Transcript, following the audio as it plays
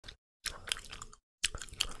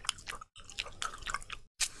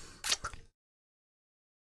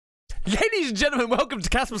Ladies and gentlemen, welcome to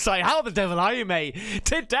Caspersight. How the devil are you, mate?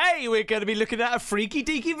 Today we're going to be looking at a freaky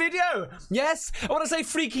deaky video. Yes, I want to say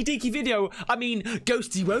freaky deaky video. I mean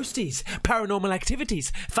ghosty roasties, paranormal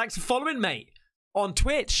activities. Thanks for following, mate, on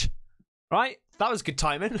Twitch. Right? That was good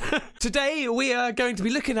timing. Today we are going to be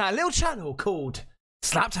looking at a little channel called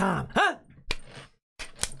Slapped Ham. Huh?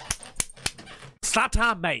 Slapped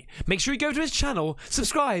Ham, mate. Make sure you go to his channel,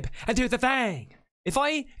 subscribe, and do the thing. If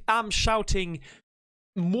I am shouting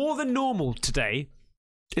more than normal today,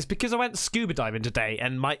 it's because I went scuba diving today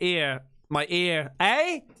and my ear,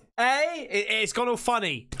 it's gone all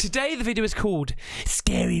funny. Today the video is called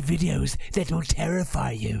Scary Videos That Will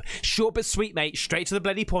Terrify You. Short but sweet, mate, straight to the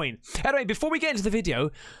bloody point. Anyway, before we get into the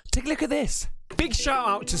video, take a look at this. Big shout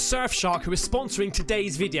out to Surfshark, who is sponsoring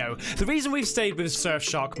today's video. The reason we've stayed with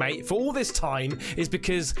Surfshark, mate, for all this time is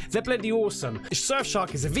because they're bloody awesome.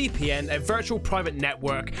 Surfshark is a VPN, a virtual private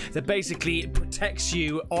network that basically protects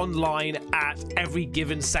you online at every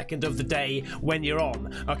given second of the day when you're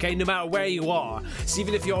on, okay? No matter where you are. So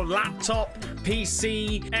even if you're on laptop,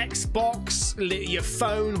 PC, Xbox, your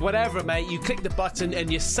phone, whatever, mate, you click the button and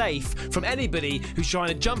you're safe from anybody who's trying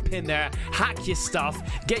to jump in there, hack your stuff,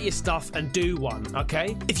 get your stuff, and do one,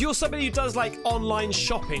 okay? If you're somebody who does like online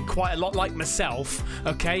shopping quite a lot like myself,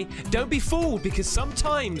 okay, don't be fooled, because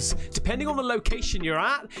sometimes depending on the location you're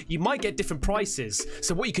at, you might get different prices.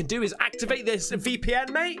 So what you can do is activate this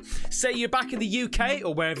VPN, mate, say you're back in the UK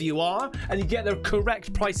or wherever you are, and you get the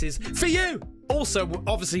correct prices for you. Also,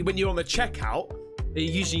 obviously, when you're on the checkout, you're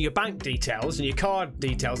using your bank details and your card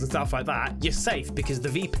details and stuff like that, you're safe, because the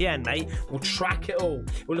VPN, mate, will track it all.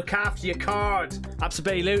 It will look after your card.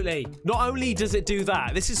 Absolutely. Not only does it do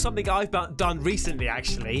that, this is something I've done recently,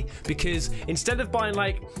 actually, because instead of buying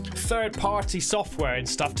like third-party software and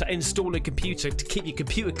stuff to install a computer to keep your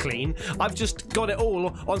computer clean, I've just got it all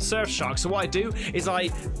on Surfshark. So what I do is I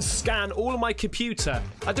scan all of my computer.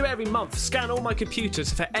 I do it every month. Scan all my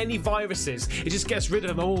computers for any viruses. It just gets rid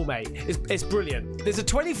of them all, mate. It's brilliant. There's a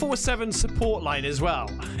 24/7 support line as well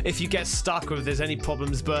if you get stuck or if there's any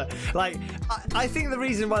problems, but like I think the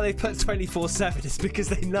reason why they put 24/7 is because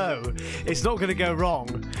they know it's not going to go wrong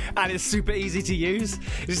and it's super easy to use.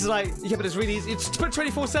 It's just like, yeah, but it's really easy. It's put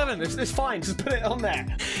 24/7. It's fine. Just put it on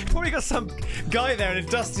there. Probably got some guy there in a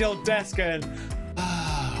dusty old desk going, what?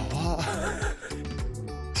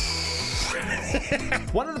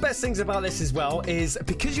 One of the best things about this as well is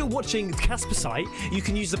because you're watching Caspersight, you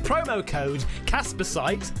can use the promo code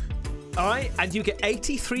Caspersight, alright, and you get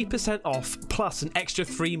 83% off plus an extra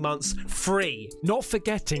 3 months free. Not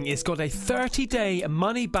forgetting, it's got a 30-day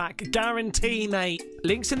money-back guarantee, mate.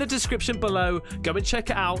 Links in the description below. Go and check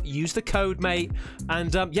it out. Use the code, mate,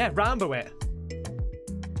 and yeah, Rambo it.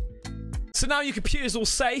 So now your computer's all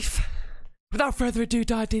safe. Without further ado,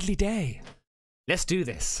 diddly day. Let's do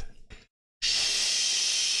this.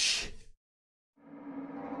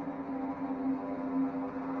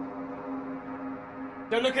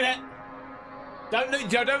 Don't look at it.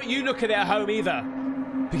 Don't you look at it at home either,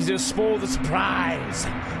 because it'll spoil the surprise.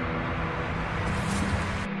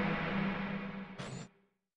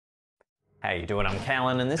 How you doing? I'm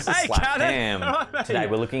Callan, and this is Slapped Ham. Today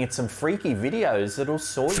we're looking at some freaky videos that'll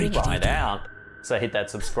sort you right out. So hit that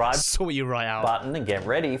subscribe button and get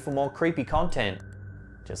ready for more creepy content,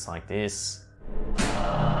 just like this.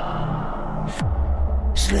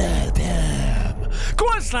 Slapped Ham. Go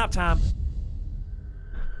on, Slapped Ham.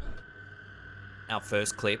 Our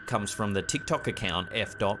first clip comes from the TikTok account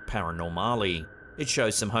f.paranormally. It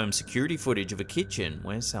shows some home security footage of a kitchen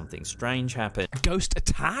where something strange happened. Ghost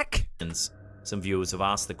attack? Some viewers have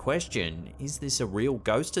asked the question, is this a real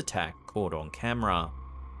ghost attack caught on camera?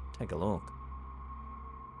 Take a look.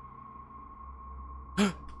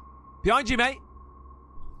 Behind you, mate.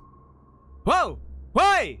 Whoa!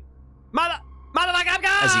 Wait!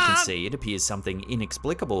 As you can see, it appears something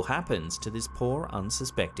inexplicable happens to this poor,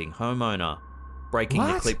 unsuspecting homeowner. Breaking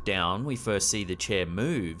the clip down, we first see the chair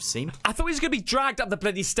move. I thought he was going to be dragged up the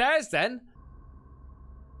bloody stairs then.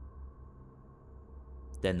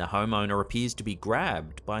 Then the homeowner appears to be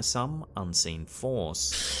grabbed by some unseen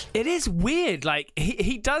force. It is weird, like,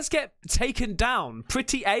 he does get taken down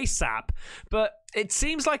pretty ASAP, but it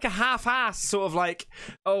seems like a half-ass sort of like,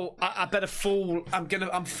 oh, I better fall,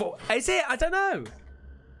 I'm fall. Is it? I don't know.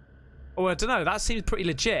 Oh, I don't know, that seems pretty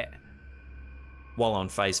legit. While on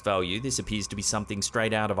face value, this appears to be something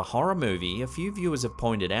straight out of a horror movie, a few viewers have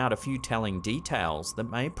pointed out a few telling details that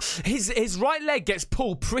may his right leg gets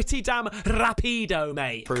pulled pretty damn rapido,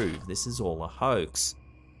 mate. Prove this is all a hoax.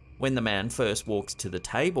 When the man first walks to the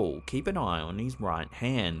table, keep an eye on his right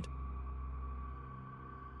hand.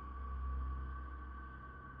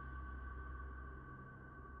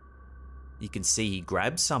 You can see he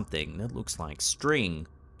grabs something that looks like string.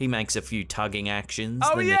 He makes a few tugging actions.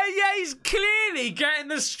 Oh, yeah, he's clearly getting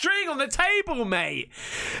the string on the table, mate.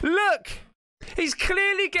 Look, he's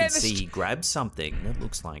clearly getting the string. He grabs something that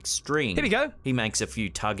looks like string. Here we go. He makes a few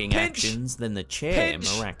tugging actions, then the chair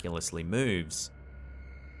miraculously moves.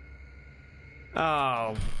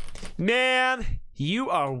 Oh, man, you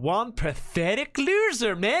are one pathetic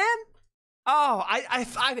loser, man. Oh,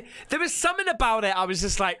 there was something about it. I was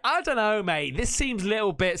just like, I don't know, mate. This seems a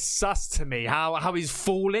little bit sus to me. How he's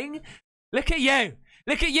falling. Look at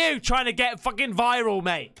you trying to get fucking viral,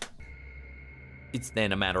 mate. It's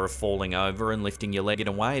then a matter of falling over and lifting your leg in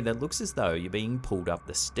a way that looks as though you're being pulled up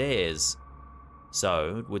the stairs.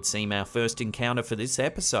 So it would seem our first encounter for this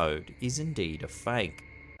episode is indeed a fake.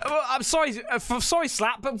 Well, I'm sorry,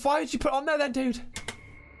 Slap, but why did you put it on there then, dude?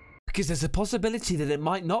 Because there's a possibility that it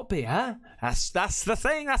might not be, huh? That's the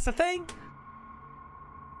thing. That's the thing.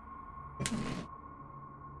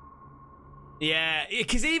 Yeah,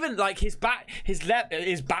 because even like his back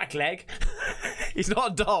leg, he's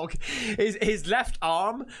not a dog. His left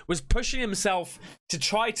arm was pushing himself to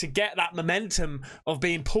try to get that momentum of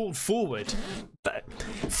being pulled forward. But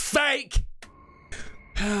fake.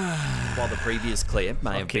 While the previous clip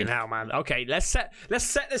may have been... now, man. Okay, let's set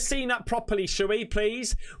the scene up properly, shall we,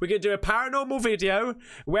 please? We're going to do a paranormal video.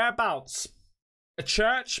 Whereabouts? A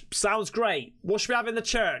church? Sounds great. What should we have in the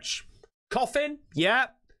church? Coffin? Yeah.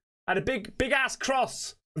 And a big-ass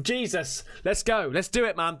cross of Jesus. Let's go. Let's do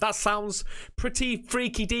it, man. That sounds pretty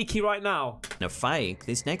freaky-deaky right now. A fake,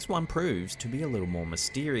 this next one proves to be a little more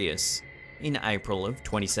mysterious. In April of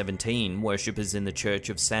 2017, worshippers in the Church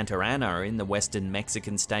of Santa Ana in the western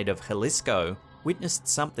Mexican state of Jalisco witnessed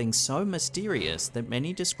something so mysterious that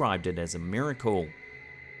many described it as a miracle.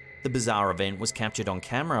 The bizarre event was captured on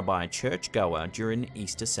camera by a churchgoer during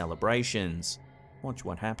Easter celebrations. Watch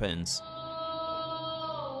what happens.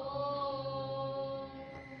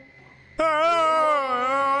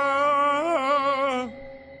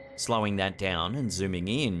 Slowing that down and zooming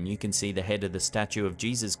in, you can see the head of the statue of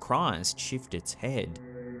Jesus Christ shift its head.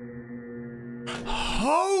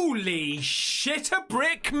 Holy shit a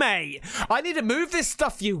brick, mate. I need to move this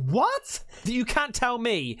stuff, what? You can't tell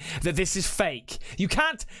me that this is fake. You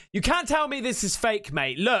can't tell me this is fake,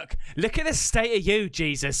 mate. Look at the state of you,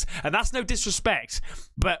 Jesus. And that's no disrespect.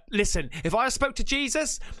 But listen, if I spoke to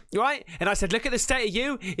Jesus, right, and I said, look at the state of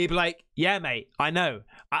you, he'd be like, yeah, mate, I know.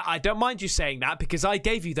 I don't mind you saying that because I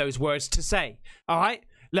gave you those words to say. All right?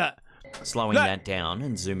 Look. Slowing that down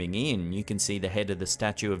and zooming in, you can see the head of the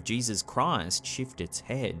statue of Jesus Christ shift its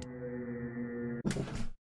head.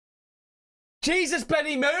 Jesus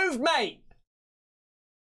bloody moved, mate!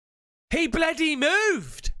 He bloody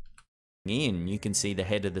moved! In, you can see the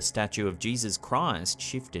head of the statue of Jesus Christ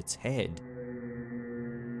shift its head.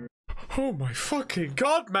 Oh my fucking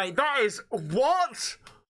god, mate, that is... what?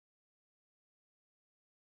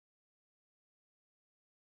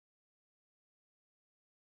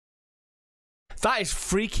 That is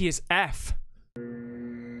freaky as F.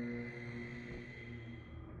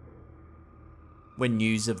 When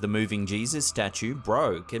news of the moving Jesus statue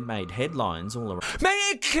broke, it made headlines all around.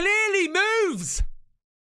 Mate, it clearly moves!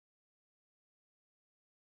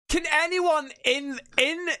 Can anyone in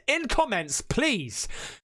comments, please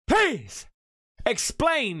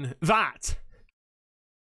explain that?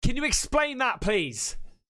 Can you explain that, please?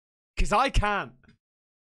 Because I can't.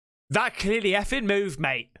 That clearly effing moved,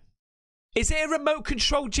 mate. Is it a remote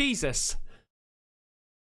control Jesus?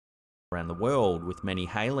 Around the world, with many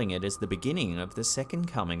hailing it as the beginning of the second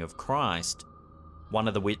coming of Christ. One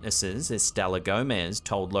of the witnesses, Estela Gomez,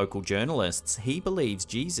 told local journalists he believes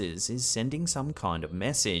Jesus is sending some kind of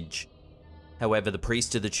message. However, the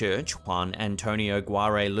priest of the church, Juan Antonio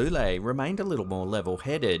Guare Lule, remained a little more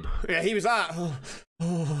level-headed. Yeah, he was like,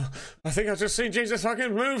 I think I've just seen Jesus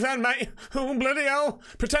fucking move then, mate. Oh, bloody hell.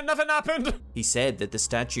 Pretend nothing happened. He said that the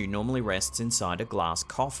statue normally rests inside a glass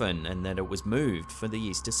coffin and that it was moved for the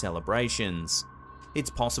Easter celebrations.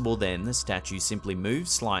 It's possible then the statue simply moved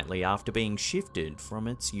slightly after being shifted from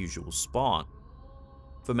its usual spot.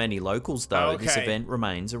 For many locals, though, this event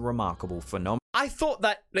remains a remarkable phenomenon. I thought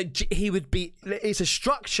that he would be... it's a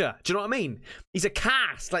structure. Do you know what I mean? He's a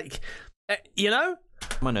cast. Like, you know?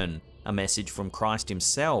 A message from Christ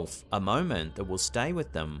himself. A moment that will stay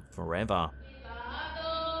with them forever.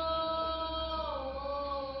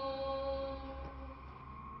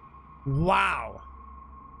 Wow.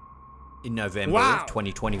 In November of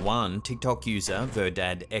 2021, TikTok user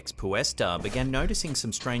Verdad Expuesta began noticing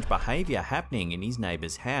some strange behaviour happening in his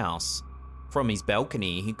neighbour's house. From his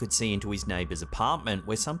balcony, he could see into his neighbour's apartment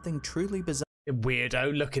where something truly bizarre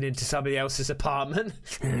Weirdo looking into somebody else's apartment.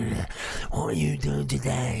 What are you doing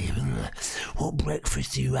today? What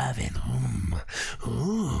breakfast are you having?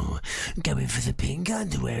 Ooh, going for the pink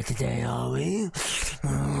underwear today, are we?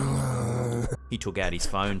 He took out his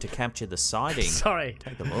phone to capture the sighting. Sorry.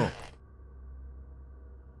 Take a look.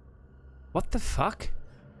 What the fuck?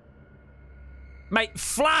 Mate,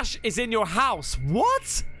 Flash is in your house.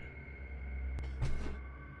 What?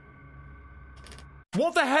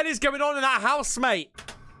 What the hell is going on in that house, mate?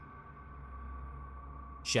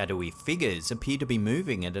 Shadowy figures appear to be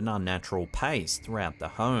moving at an unnatural pace throughout the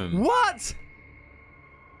home. What?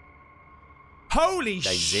 Holy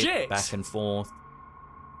They shit! zip back and forth.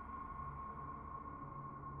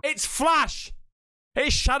 It's Flash!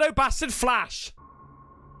 It's Shadow Bastard Flash!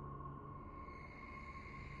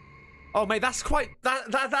 Oh, mate, that's quite...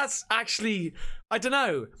 That's actually... I don't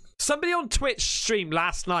know. Somebody on Twitch stream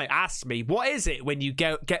last night asked me, what is it when you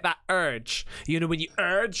get that urge? You know, when you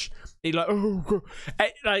urge, you're like, oh, God.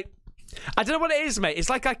 Like, I don't know what it is, mate. It's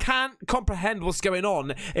like I can't comprehend what's going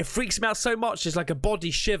on. It freaks me out so much. It's like a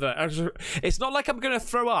body shiver. It's not like I'm going to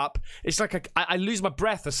throw up. It's like I lose my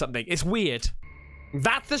breath or something. It's weird.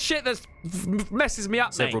 That's the shit that messes me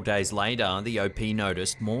up, Several mate. days later, the OP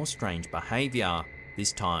noticed more strange behaviour.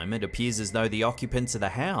 This time, it appears as though the occupants of the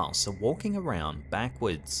house are walking around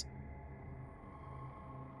backwards.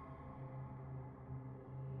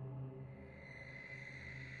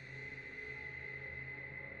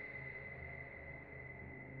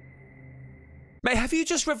 Mate, have you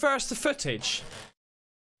just reversed the footage?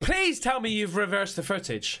 Please tell me you've reversed the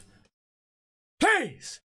footage.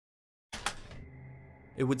 Please!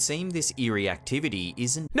 It would seem this eerie activity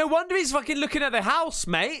isn't No wonder he's fucking looking at the house,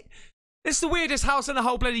 mate. It's the weirdest house in the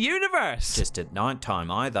whole bloody universe. just at night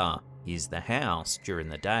time either. Here's the house during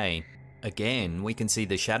the day. Again, we can see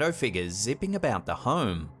the shadow figures zipping about the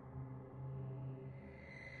home.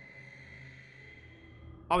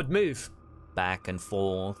 I would move. Back and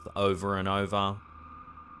forth, over and over.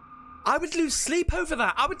 I would lose sleep over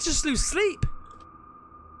that. I would just lose sleep.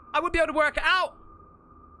 I wouldn't be able to work it out.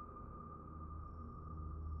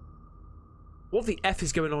 What the F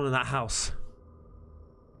is going on in that house?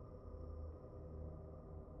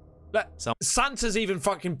 Look, Santa's even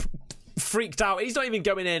fucking freaked out. He's not even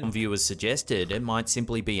going in. Some viewers suggested it might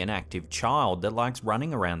simply be an active child that likes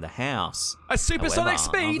running around the house. A supersonic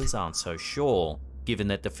However, speed? others aren't so sure, given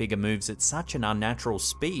that the figure moves at such an unnatural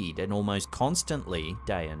speed and almost constantly,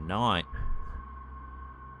 day and night.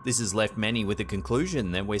 This has left many with the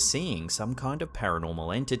conclusion that we're seeing some kind of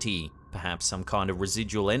paranormal entity, perhaps some kind of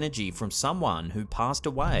residual energy from someone who passed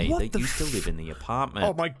away that used to live in the apartment.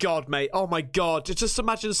 Oh my god, mate. Oh my god. Just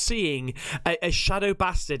imagine seeing a shadow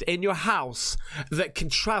bastard in your house that can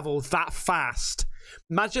travel that fast.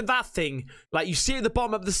 Imagine that thing, like you see at the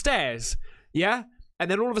bottom of the stairs, yeah? And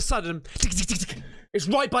then all of a sudden, it's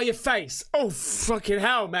right by your face. Oh, fucking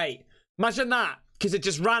hell, mate. Imagine that, because it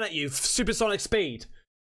just ran at you, supersonic speed.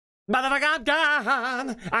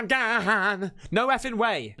 Motherfucker, I'm gone. No effing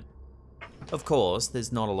way. Of course,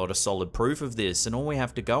 there's not a lot of solid proof of this, and all we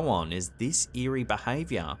have to go on is this eerie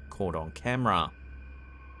behaviour caught on camera.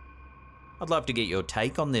 I'd love to get your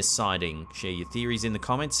take on this sighting. Share your theories in the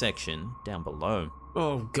comments section down below.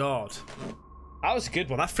 Oh, God. That was a good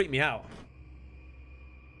one. That freaked me out.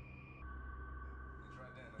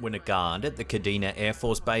 When a guard at the Kadena Air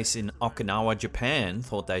Force Base in Okinawa, Japan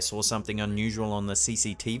thought they saw something unusual on the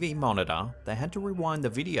CCTV monitor, they had to rewind the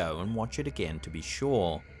video and watch it again to be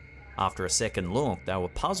sure. After a second look, they were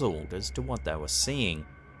puzzled as to what they were seeing.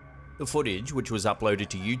 The footage, which was uploaded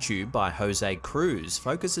to YouTube by Jose Cruz,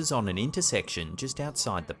 focuses on an intersection just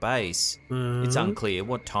outside the base. It's unclear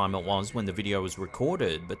what time it was when the video was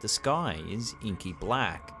recorded, but the sky is inky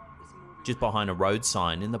black. Just behind a road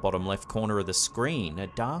sign in the bottom left corner of the screen, a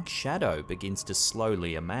dark shadow begins to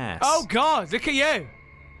slowly amass. Oh God, look at you!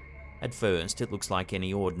 At first, it looks like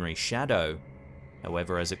any ordinary shadow.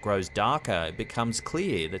 However, as it grows darker, it becomes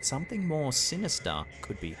clear that something more sinister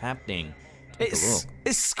could be happening. Take a look.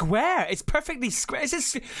 It's square. It's perfectly square.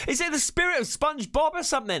 Is it the spirit of SpongeBob or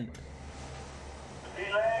something?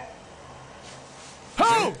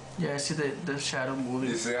 Oh! Yeah, I see the shadow moving.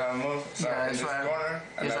 You see how it moves? Yeah, in it's this right, corner?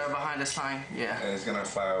 it's right behind the sign, yeah. And it's gonna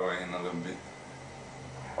fly away in a little bit.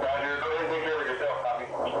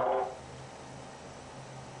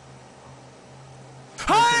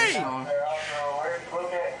 Hey!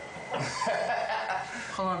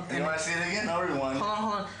 Hold on. You wanna see it again? I'll rewind.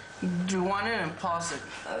 Hold on. Rewind it and pause it.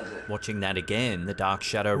 Watching that again, the dark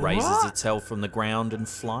shadow raises itself from the ground and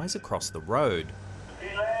flies across the road.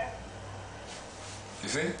 You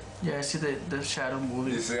see? Yeah, I see the shadow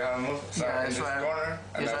moving. You see how it moves? So Yeah, in it's this right, corner,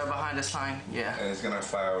 and it's that's- right behind the sign. Yeah. and it's gonna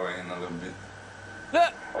fly away in a little bit.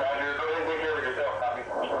 Look.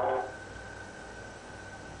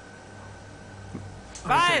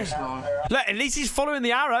 Bye. Look, at least he's following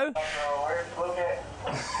the arrow.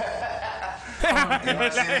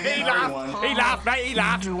 He laughed, mate, he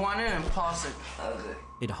laughed. You want it and pause it.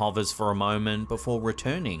 It hovers for a moment before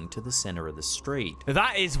returning to the center of the street.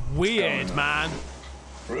 That is weird, man.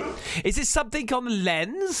 Really? Is it something on the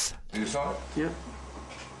lens? You saw it? Yep.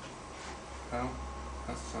 No.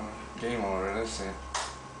 That's game over. Let's see.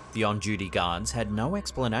 The on-duty guards had no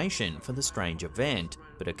explanation for the strange event,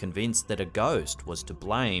 but are convinced that a ghost was to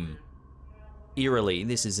blame. Eerily,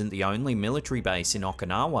 this isn't the only military base in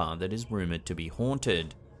Okinawa that is rumoured to be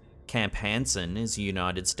haunted. Camp Hansen is a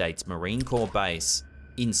United States Marine Corps base.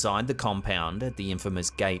 Inside the compound, at the infamous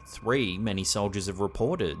Gate 3, many soldiers have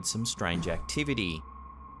reported some strange activity.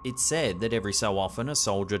 It's said that every so often a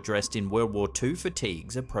soldier dressed in World War II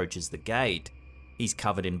fatigues approaches the gate. He's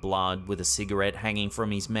covered in blood with a cigarette hanging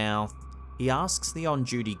from his mouth. He asks the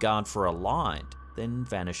on-duty guard for a light, then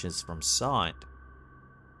vanishes from sight.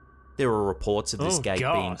 There are reports of this gate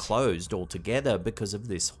being closed altogether because of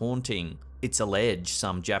this haunting. It's alleged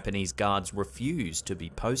some Japanese guards refuse to be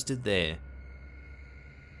posted there.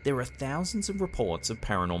 There are thousands of reports of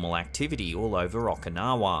paranormal activity all over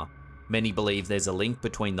Okinawa. Many believe there's a link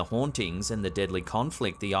between the hauntings and the deadly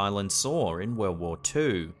conflict the island saw in World War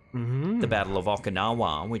II. The Battle of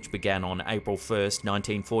Okinawa, which began on April 1st,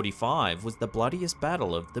 1945, was the bloodiest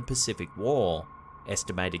battle of the Pacific War.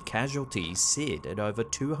 Estimated casualties sit at over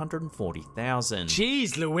 240,000.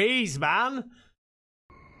 Jeez Louise, man!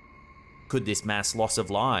 Could this mass loss of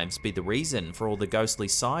lives be the reason for all the ghostly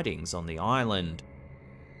sightings on the island?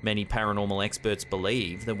 Many paranormal experts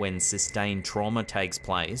believe that when sustained trauma takes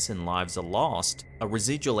place and lives are lost, a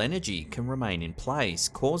residual energy can remain in place,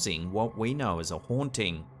 causing what we know as a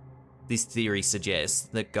haunting. This theory suggests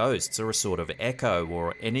that ghosts are a sort of echo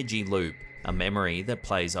or energy loop, a memory that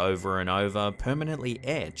plays over and over, permanently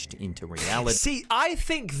etched into reality. See, I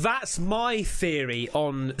think that's my theory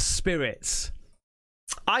on spirits.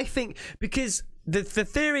 I think, because the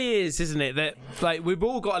theory is, isn't it, that like we've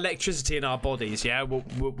all got electricity in our bodies, yeah,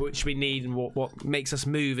 which we need and what makes us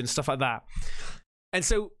move and stuff like that. And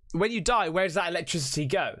so when you die, where does that electricity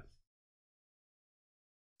go?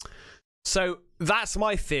 So that's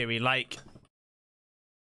my theory. Like,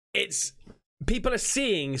 it's people are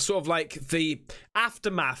seeing sort of like the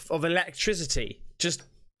aftermath of electricity just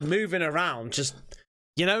moving around, just,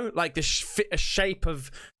 you know, like the shape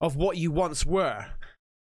of what you once were.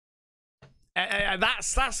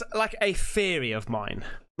 That's like a theory of mine.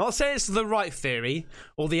 Not saying it's the right theory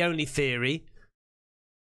or the only theory,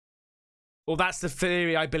 or that's the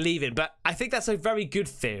theory I believe in, but I think that's a very good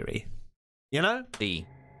theory, you know?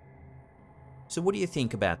 So what do you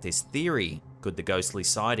think about this theory? Could the ghostly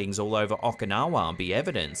sightings all over Okinawa be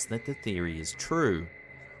evidence that the theory is true?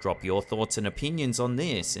 Drop your thoughts and opinions on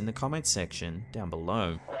this in the comments section down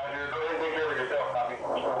below.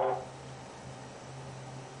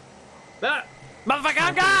 Motherfucker,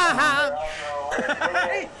 I'm gone!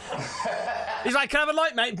 He's like, can I have a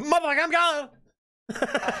light, mate? Motherfucker, I'm gone!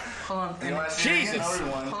 Hold on. Jesus!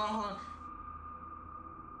 Hold on.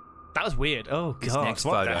 That was weird. Oh, God. This next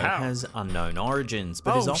what photo the hell? has unknown origins,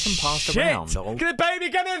 but is often passed around. Get the baby,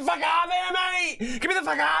 get me the fuck out of here, mate! Get me the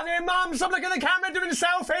fuck out of here, mum! Stop looking at the camera doing a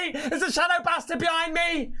selfie! There's a shadow bastard behind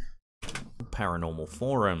me! Paranormal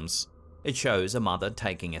forums. It shows a mother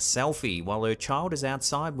taking a selfie while her child is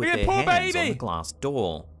outside with their poor hands on baby. the glass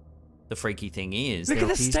door. The freaky thing is, Look there at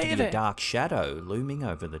the appears to state be of a it. dark shadow looming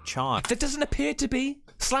over the child. There doesn't appear to be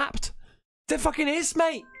slapped. There fucking is,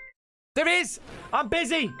 mate. There is. I'm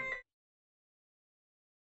busy.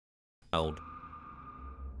 Look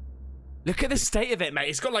at the state of it, mate.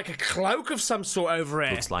 It's got like a cloak of some sort over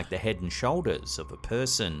it. Looks like the head and shoulders of a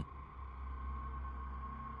person.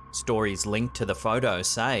 Stories linked to the photo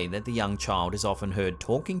say that the young child is often heard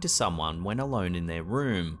talking to someone when alone in their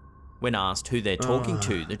room. When asked who they're talking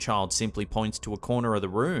to, the child simply points to a corner of the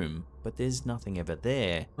room, but there's nothing ever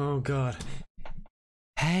there. Oh, God.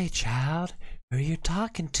 Hey, child, who are you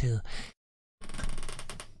talking to?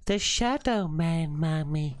 The Shadow Man,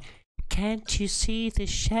 Mommy. Can't you see the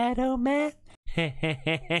Shadow Man?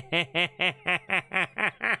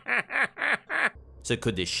 So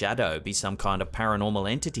could this shadow be some kind of paranormal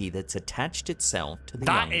entity that's attached itself to the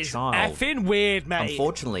young child? That is effing weird, mate.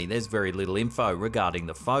 Unfortunately, there's very little info regarding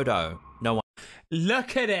the photo. No one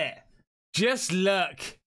Look at it. Just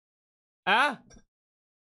look. Huh?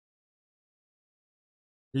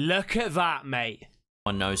 Look at that, mate.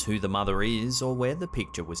 one knows who the mother is or where the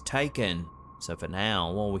picture was taken. So for now,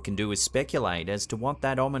 all we can do is speculate as to what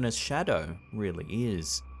that ominous shadow really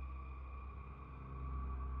is.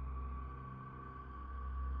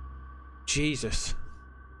 Jesus.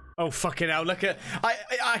 Oh, fucking hell, look at...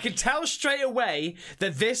 I can tell straight away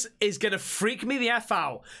that this is gonna freak me the F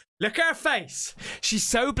out. Look at her face. She's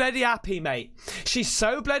so bloody happy, mate. She's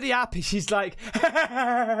so bloody happy. She's like...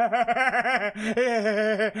 I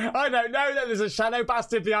don't know that there's a shadow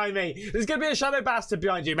bastard behind me. There's gonna be a shadow bastard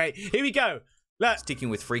behind you, mate. Here we go. Look.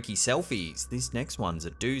 Sticking with freaky selfies, this next one's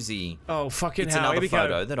a doozy. Oh, fucking it's hell. It's another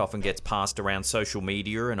photo that often gets passed around social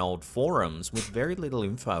media and old forums with very little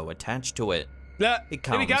info attached to it. Look, it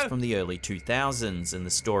comes from the early 2000s, and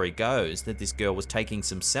the story goes that this girl was taking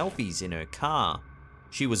some selfies in her car.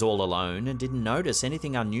 She was all alone and didn't notice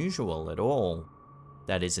anything unusual at all.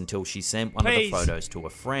 That is until she sent one of the photos to a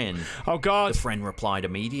friend. Oh, God. The friend replied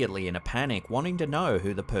immediately in a panic, wanting to know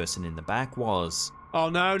who the person in the back was. Oh,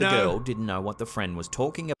 no, The girl didn't know what the friend was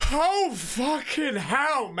talking about. Oh, fucking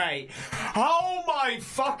hell, mate. Oh, my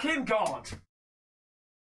fucking God.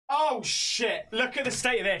 Oh, shit. Look at the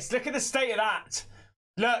state of this. Look at the state of that.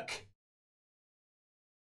 Look.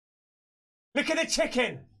 Look at the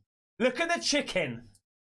chicken. Look at the chicken.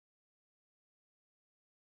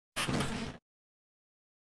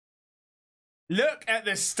 Look at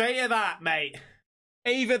the state of that, mate.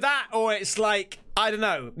 Either that or it's like, I don't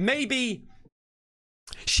know, maybe...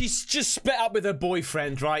 She's just split up with her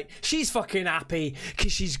boyfriend, right? She's fucking happy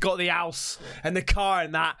because she's got the house and the car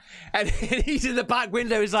and that. And he's in the back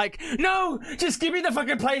window. He's like, no, just give me the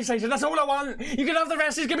fucking PlayStation. That's all I want. You can have the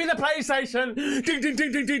rest. Just give me the PlayStation. Ding, ding,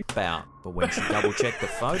 ding, ding, ding. But when she double-checked the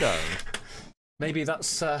photo... Maybe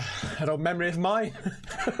that's an old memory of mine.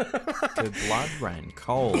 Her blood ran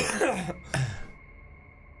cold.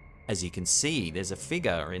 As you can see, there's a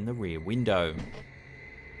figure in the rear window.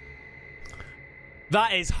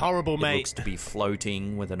 That is horrible, mate. It looks to be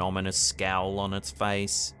floating with an ominous scowl on its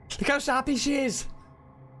face. Look how happy she is.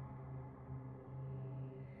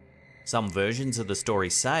 Some versions of the story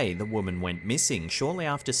say the woman went missing shortly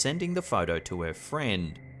after sending the photo to her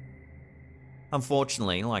friend.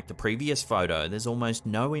 Unfortunately, like the previous photo, there's almost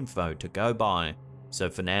no info to go by. So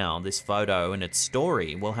for now, this photo and its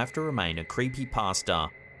story will have to remain a creepypasta,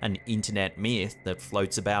 an internet myth that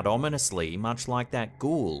floats about ominously, much like that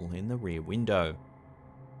ghoul in the rear window.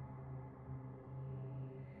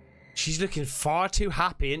 She's looking far too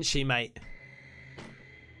happy, isn't she, mate?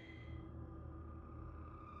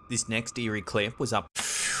 This next eerie clip was up...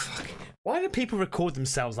 Why do people record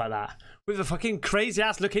themselves like that? With a fucking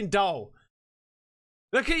crazy-ass looking doll.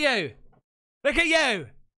 Look at you! Look at you!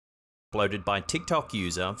 Uploaded by TikTok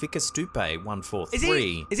user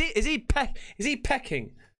Vicastupe143. Is he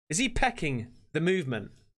pecking? Is he pecking the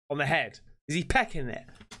movement on the head? Is he pecking it?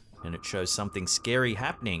 And it shows something scary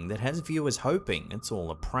happening that has viewers hoping it's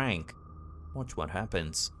all a prank. Watch what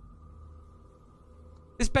happens.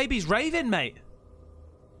 This baby's raving, mate.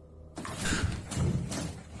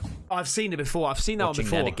 I've seen it before. I've seen that one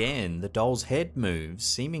before. Watching that again, the doll's head moves,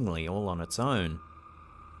 seemingly all on its own.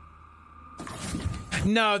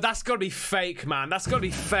 No, that's got to be fake, man. That's got to be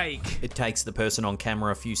fake. It takes the person on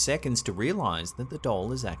camera a few seconds to realise that the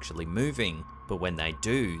doll is actually moving. But when they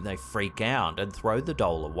do, they freak out and throw the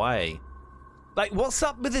doll away. Like, what's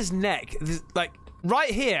up with his neck? Like, right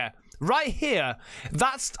here. Right here.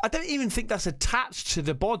 That's... I don't even think that's attached to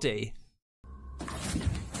the body.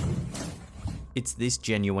 It's this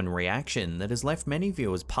genuine reaction that has left many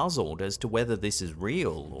viewers puzzled as to whether this is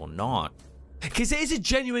real or not. Because it is a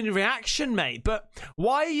genuine reaction, mate. But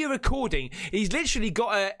why are you recording? He's literally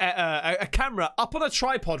got a camera up on a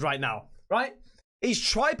tripod right now, right? He's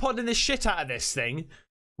tripoding the shit out of this thing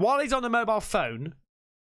while he's on a mobile phone.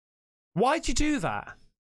 Why'd you do that?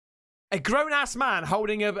 A grown-ass man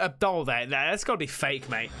holding a doll there. That's got to be fake,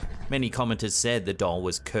 mate. Many commenters said the doll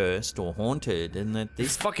was cursed or haunted and that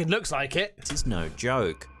this fucking looks like it. This is no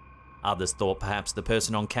joke. Others thought perhaps the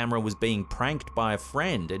person on camera was being pranked by a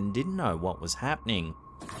friend and didn't know what was happening.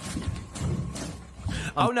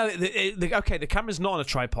 Oh no, okay, the camera's not on a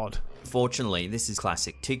tripod. Fortunately, this is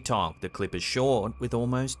classic TikTok. The clip is short with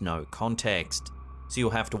almost no context. So you'll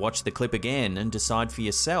have to watch the clip again and decide for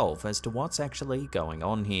yourself as to what's actually going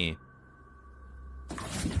on here.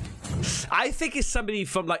 I think it's somebody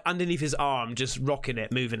from like underneath his arm just rocking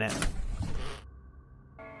it, moving it.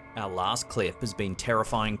 Our last clip has been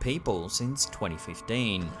terrifying people since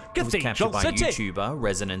 2015. It was captured by City. YouTuber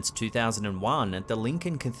Resonance 2001 at the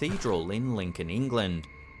Lincoln Cathedral in Lincoln, England.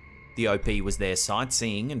 The OP was there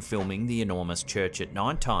sightseeing and filming the enormous church at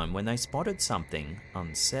night time when they spotted something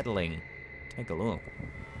unsettling. Take a look.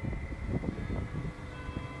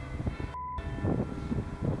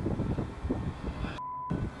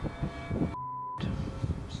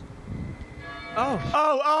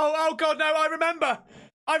 Oh, God, no, I remember.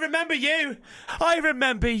 I remember you. I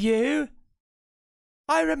remember you.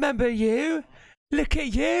 I remember you. Look at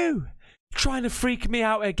you. Trying to freak me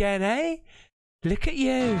out again, eh? Look at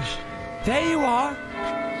you. There you are.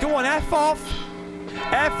 Go on, F off.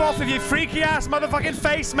 F off with your freaky ass motherfucking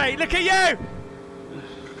face, mate. Look at you.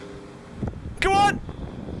 Go on.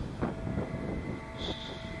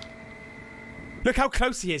 Look how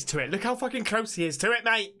close he is to it. Look how fucking close he is to it,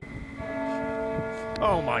 mate.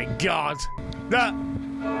 Oh my God.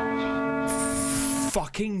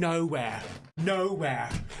 Fucking nowhere. Nowhere.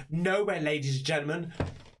 Nowhere, ladies and gentlemen.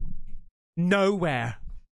 Nowhere.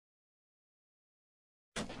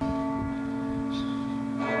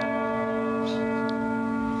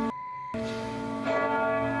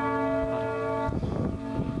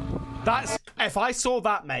 That's, if I saw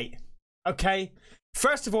that, mate, okay?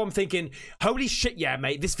 First of all, I'm thinking, holy shit, yeah,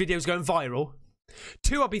 mate, this video's going viral.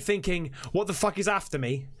 2, I'll be thinking, what the fuck is after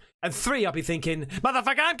me? And 3, I'll be thinking,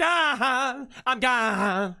 motherfucker, I'm gone! I'm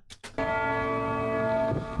gone!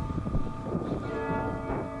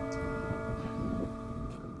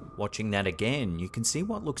 Watching that again, you can see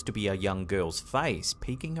what looks to be a young girl's face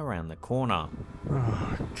peeking around the corner.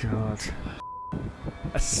 Oh, God.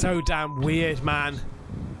 That's so damn weird, man.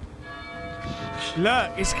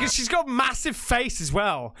 Look, she's got a massive face as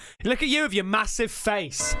well. Look at you with your massive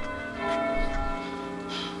face.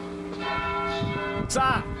 What's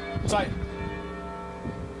that? It's like...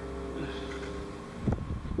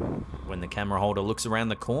 When the camera holder looks around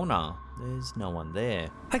the corner, there's no one there.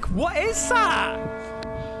 Like, what is that?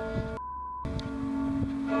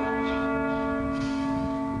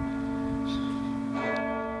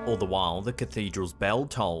 All the while, the cathedral's bell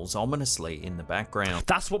tolls ominously in the background.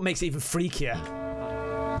 That's what makes it even freakier.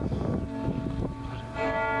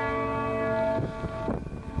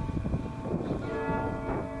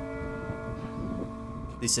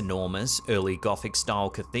 This enormous, early Gothic-style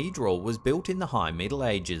cathedral was built in the High Middle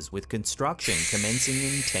Ages, with construction commencing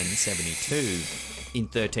in 1072. In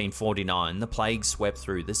 1349, the plague swept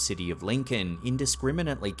through the city of Lincoln,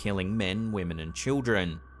 indiscriminately killing men, women and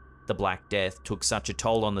children. The Black Death took such a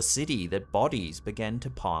toll on the city that bodies began to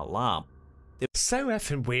pile up. So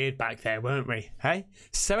effing weird back there, weren't we? Hey?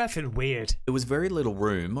 So effing weird. There was very little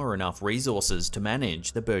room or enough resources to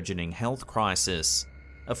manage the burgeoning health crisis.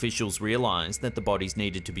 Officials realised that the bodies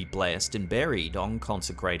needed to be blessed and buried on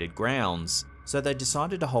consecrated grounds, so they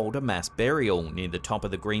decided to hold a mass burial near the top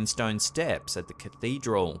of the greenstone steps at the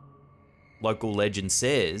cathedral. Local legend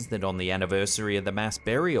says that on the anniversary of the mass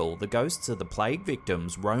burial, the ghosts of the plague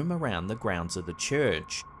victims roam around the grounds of the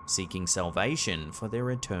church, seeking salvation for their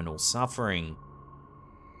eternal suffering.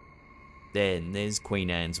 Then there's Queen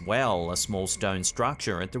Anne's Well, a small stone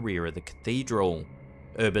structure at the rear of the cathedral.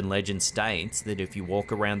 Urban legend states that if you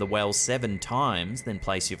walk around the well 7 times, then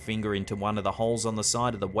place your finger into one of the holes on the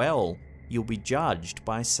side of the well, you'll be judged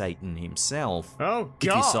by Satan himself. Oh, God. If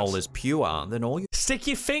your soul is pure, then all you... Stick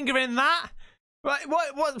your finger in that? What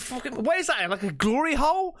is that? Like a glory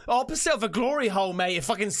hole? Opposite of a glory hole, mate. If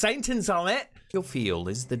fucking Satan's on it. You'll feel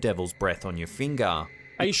is the devil's breath on your finger.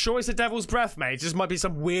 Are you sure it's the devil's breath, mate? It just might be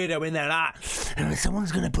some weirdo in there like,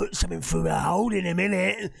 someone's gonna put something through a hole in a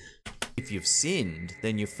minute. If you've sinned,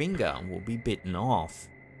 then your finger will be bitten off.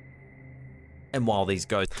 And while these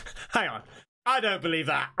ghosts... Hang on. I don't believe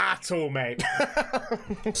that at all, mate.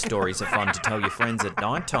 Stories are fun to tell your friends at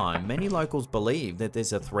night time. Many locals believe that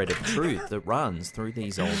there's a thread of truth that runs through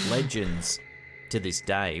these old legends. To this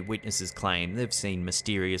day, witnesses claim they've seen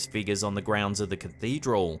mysterious figures on the grounds of the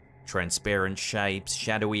cathedral. Transparent shapes,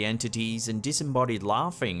 shadowy entities, and disembodied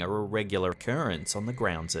laughing are a regular occurrence on the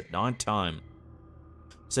grounds at night time.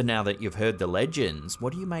 So now that you've heard the legends,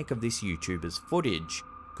 what do you make of this YouTuber's footage?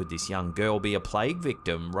 Could this young girl be a plague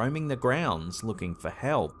victim roaming the grounds looking for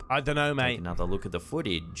help? I don't know, mate. Take another look at the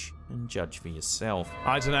footage and judge for yourself.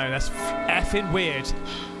 I don't know. That's effing weird.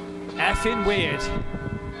 Effing weird.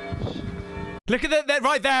 Look at that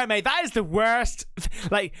right there, mate. That is the worst.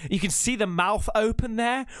 Like, you can see the mouth open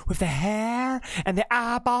there with the hair and the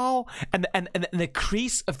eyeball and the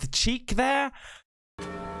crease of the cheek there.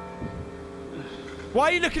 Why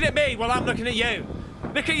are you looking at me while I'm looking at you?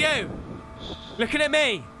 Look at you. Looking at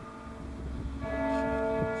me.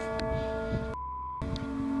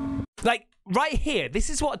 Like, right here, this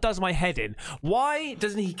is what does my head in. Why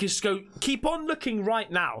doesn't he just go, keep on looking right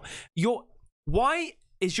now? Why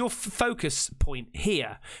is your focus point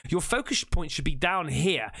here? Your focus point should be down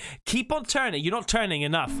here. Keep on turning. You're not turning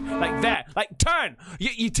enough. Like there. Like, turn.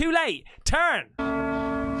 You're too late. Turn.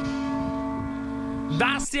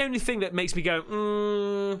 That's the only thing that makes me go,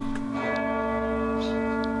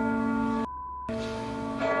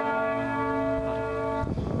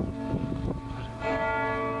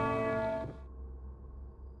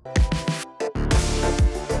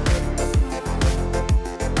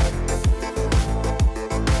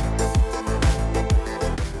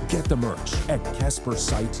 the merch at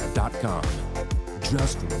Caspersight.com.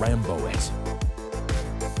 Just Rambo it.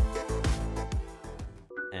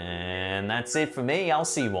 And that's it for me. I'll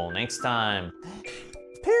see you all next time.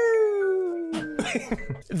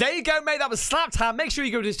 There you go, mate. That was Slap Time. Make sure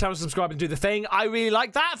you go to this channel, subscribe, and do the thing. I really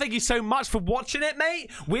like that. Thank you so much for watching it, mate.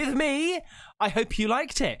 With me. I hope you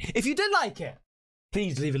liked it. If you did like it,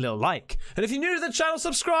 please leave a little like. And if you're new to the channel,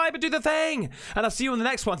 subscribe and do the thing. And I'll see you on the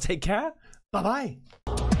next one. Take care.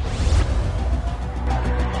 Bye-bye.